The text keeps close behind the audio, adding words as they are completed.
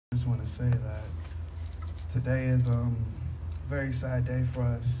just want to say that today is a very sad day for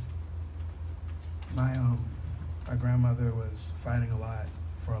us. My grandmother was fighting a lot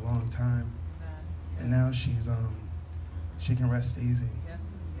for a long time, and now she can rest easy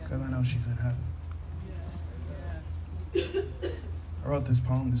because I know she's in heaven. I wrote this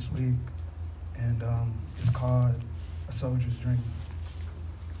poem this week, and it's called A Soldier's Dream.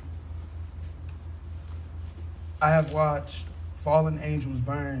 I have watched fallen angels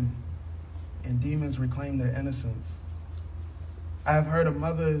burn and demons reclaim their innocence. I have heard of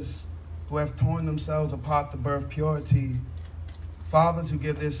mothers who have torn themselves apart to birth purity, fathers who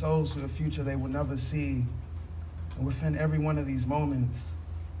give their souls to a future they will never see. And within every one of these moments,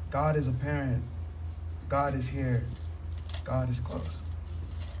 God is apparent, God is here, God is close.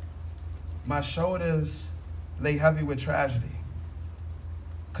 My shoulders lay heavy with tragedy.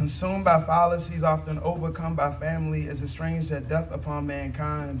 Consumed by fallacies, often overcome by family, it's strange that death upon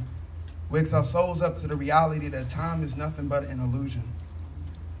mankind wakes our souls up to the reality that time is nothing but an illusion.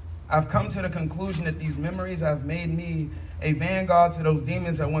 I've come to the conclusion that these memories have made me a vanguard to those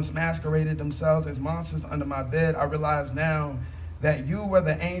demons that once masqueraded themselves as monsters under my bed. I realize now that you were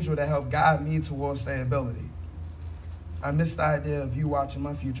the angel that helped guide me towards stability. I miss the idea of you watching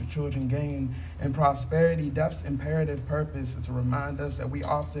my future children gain in prosperity. Death's imperative purpose is to remind us that we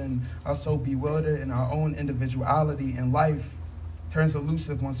often are so bewildered in our own individuality, and life turns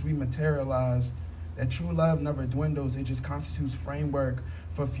elusive once we materialize that true love never dwindles. It just constitutes framework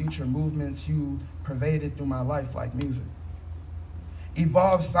for future movements. You pervaded through my life like music.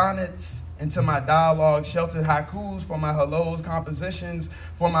 Evolved sonnets into my dialogue, sheltered haikus for my hellos, compositions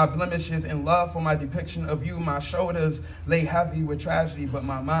for my blemishes, and love for my depiction of you. My shoulders lay heavy with tragedy, but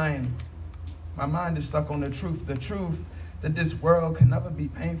my mind is stuck on the truth that this world can never be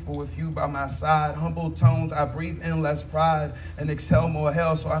painful with you by my side. Humble tones, I breathe in less pride and exhale more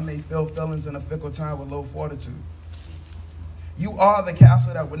hell, so I may feel feelings in a fickle time with low fortitude. You are the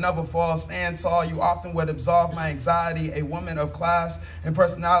castle that would never fall. Stand tall, you often would absolve my anxiety. A woman of class and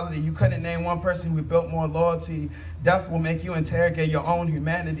personality, you couldn't name one person who built more loyalty. Death will make you interrogate your own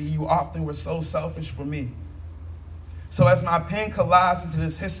humanity. You often were so selfish for me. So as my pen collides into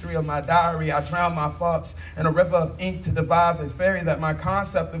this history of my diary, I drown my thoughts in a river of ink to devise a theory that my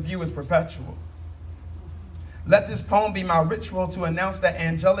concept of you is perpetual. Let this poem be my ritual to announce that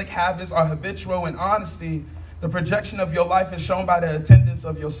angelic habits are habitual, and honesty, the projection of your life, is shown by the attendance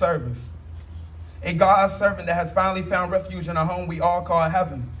of your service. A God's servant that has finally found refuge in a home we all call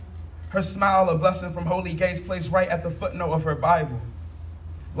heaven. Her smile, a blessing from holy gates, placed right at the footnote of her Bible.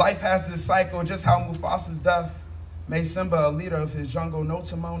 Life has this cycle, just how Mufasa's death made Simba a leader of his jungle. No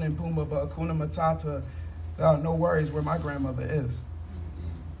Timon and Pumbaa, but Hakuna Matata. There are no worries where my grandmother is.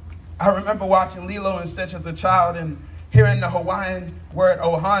 I remember watching Lilo and Stitch as a child and hearing the Hawaiian word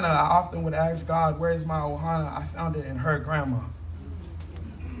ohana. I often would ask God, where is my ohana? I found it in her grandma.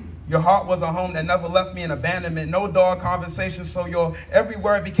 Your heart was a home that never left me in abandonment. No dog conversation, so your every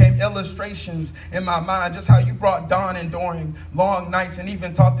word became illustrations in my mind. Just how you brought dawn enduring long nights, and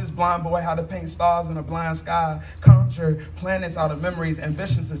even taught this blind boy how to paint stars in a blind sky, conjure planets out of memories,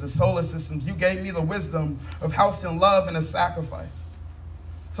 ambitions to the solar systems. You gave me the wisdom of house and love and a sacrifice.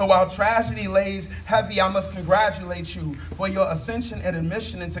 So while tragedy lays heavy, I must congratulate you for your ascension and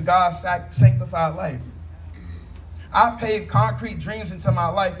admission into God's sanctified light. I paved concrete dreams into my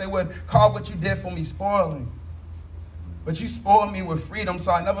life. They would call what you did for me spoiling. But you spoiled me with freedom,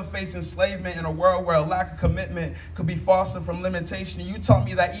 so I never faced enslavement in a world where a lack of commitment could be fostered from limitation. You taught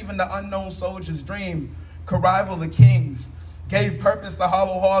me that even the unknown soldier's dream could rival the king's. Gave purpose to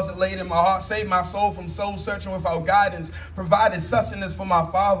hollow halls that laid in my heart, saved my soul from soul searching without guidance, provided sustenance for my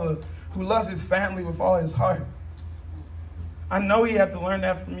father who loves his family with all his heart. I know he had to learn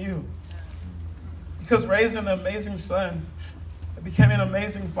that from you, because raising an amazing son that became an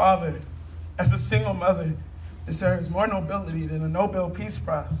amazing father as a single mother deserves more nobility than a Nobel Peace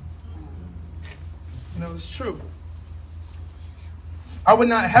Prize. You know, it's true. I would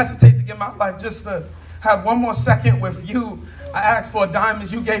not hesitate to give my life just to have one more second with you. I asked for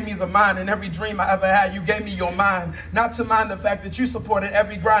diamonds, you gave me the mind, and every dream I ever had, you gave me your mind. Not to mind the fact that you supported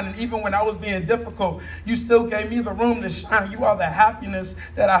every grind, and even when I was being difficult, you still gave me the room to shine. You are the happiness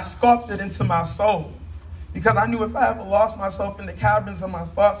that I sculpted into my soul. Because I knew if I ever lost myself in the caverns of my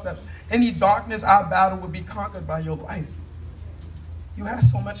thoughts, that any darkness I battled would be conquered by your light. You had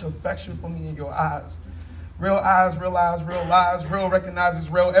so much affection for me in your eyes. Real eyes, real lives, real recognizes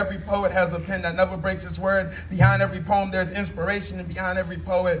real. Every poet has a pen that never breaks its word. Behind every poem, there's inspiration, and behind every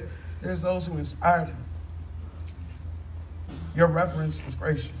poet, there's those who inspired him. Your reverence was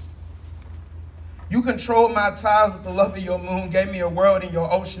gracious. You controlled my tides with the love of your moon, gave me a world in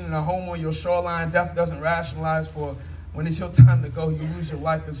your ocean and a home on your shoreline. Death doesn't rationalize, for when it's your time to go, you lose your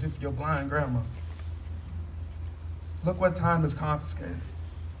life as if you're blind grandma. Look what time is confiscated.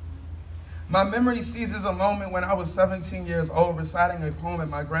 My memory seizes a moment when I was 17 years old, reciting a poem at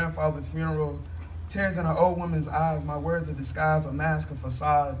my grandfather's funeral. Tears in an old woman's eyes, my words a disguise, a mask, a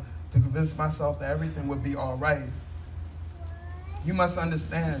facade, to convince myself that everything would be all right. You must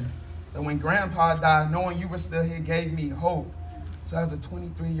understand that when Grandpa died, knowing you were still here gave me hope. So as a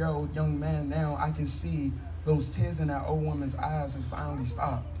 23-year-old young man now, I can see those tears in that old woman's eyes have finally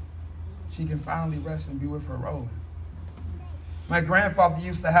stopped. She can finally rest and be with her Roland. My grandfather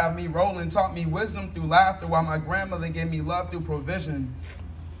used to have me rolling, taught me wisdom through laughter, while my grandmother gave me love through provision.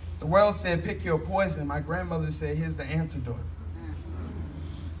 The world said, pick your poison. My grandmother said, here's the antidote.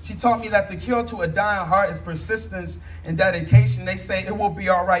 She taught me that the cure to a dying heart is persistence and dedication. They say it will be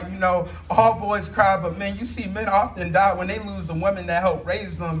all right. You know, all boys cry, but men, you see men often die when they lose the women that helped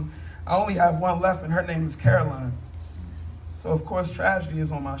raise them. I only have one left, and her name is Caroline. So, of course, tragedy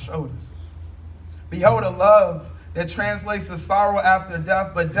is on my shoulders. Behold a love that translates to sorrow after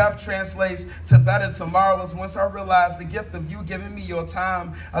death, but death translates to better tomorrows. Once I realized the gift of you giving me your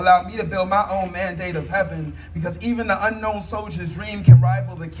time allowed me to build my own mandate of heaven, because even the unknown soldier's dream can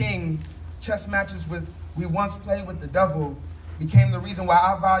rival the king. Chess matches with we once played with the devil became the reason why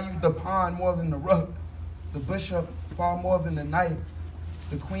I valued the pawn more than the rook, the bishop far more than the knight,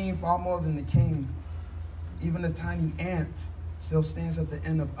 the queen far more than the king. Even the tiny ant still stands at the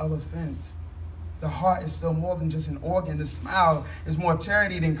end of elephant. The heart is still more than just an organ. The smile is more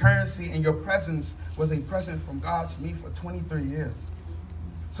charity than currency, and your presence was a present from God to me for 23 years.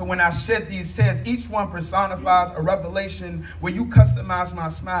 So when I shed these tears, each one personifies a revelation where you customize my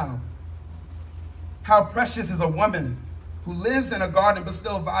smile. How precious is a woman who lives in a garden but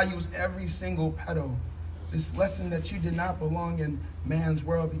still values every single petal. This lesson that you did not belong in man's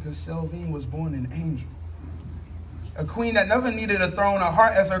world because Sylvine was born an angel. A queen that never needed a throne, a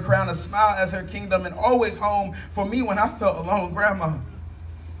heart as her crown, a smile as her kingdom, and always home for me when I felt alone, Grandma.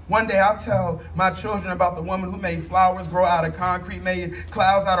 One day I'll tell my children about the woman who made flowers grow out of concrete, made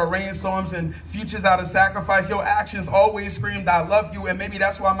clouds out of rainstorms, and futures out of sacrifice. Your actions always screamed, I love you, and maybe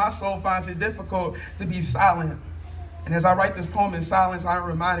that's why my soul finds it difficult to be silent. And as I write this poem in silence, I'm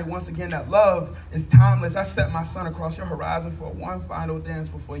reminded once again that love is timeless. I set my sun across your horizon for one final dance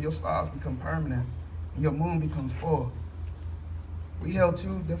before your stars become permanent and your moon becomes full. We held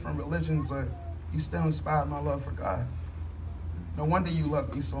two different religions, but you still inspired my love for God. No wonder you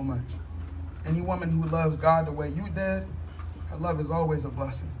love me so much. Any woman who loves God the way you did, her love is always a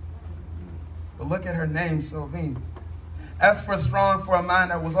blessing. But look at her name, Sylvine. S for strong, for a mind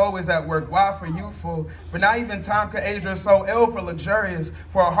that was always at work. Y for youthful, for not even time could age her so. L for luxurious,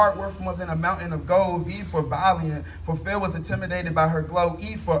 for a heart worth more than a mountain of gold. V for valiant, for fear was intimidated by her glow.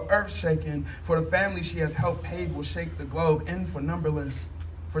 E for earth-shaking, for the family she has helped pave will shake the globe. N for numberless,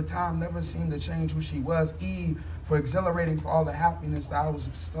 for time never seemed to change who she was. E for exhilarating, for all the happiness that I was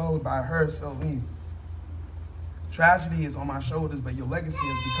bestowed by her, Sylvine. Tragedy is on my shoulders, but your legacy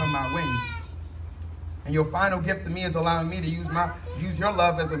has become my wings. And your final gift to me is allowing me to use your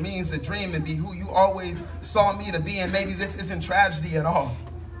love as a means to dream and be who you always saw me to be. And maybe this isn't tragedy at all.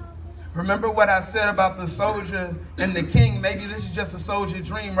 Remember what I said about the soldier and the king. Maybe this is just a soldier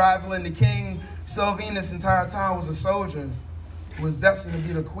dream rivaling the king. Sylvine this entire time was a soldier who was destined to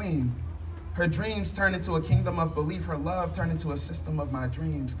be the queen. Her dreams turned into a kingdom of belief. Her love turned into a system of my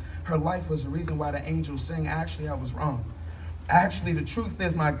dreams. Her life was the reason why the angels sing. Actually, I was wrong. Actually, the truth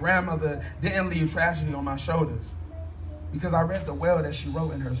is my grandmother didn't leave tragedy on my shoulders, because I read the well that she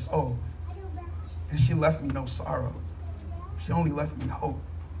wrote in her soul, and she left me no sorrow. She only left me hope.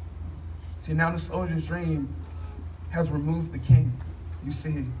 See, now the soldier's dream has removed the king. You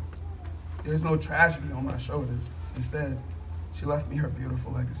see, there's no tragedy on my shoulders. Instead, she left me her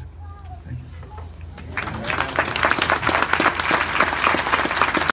beautiful legacy. Thank you.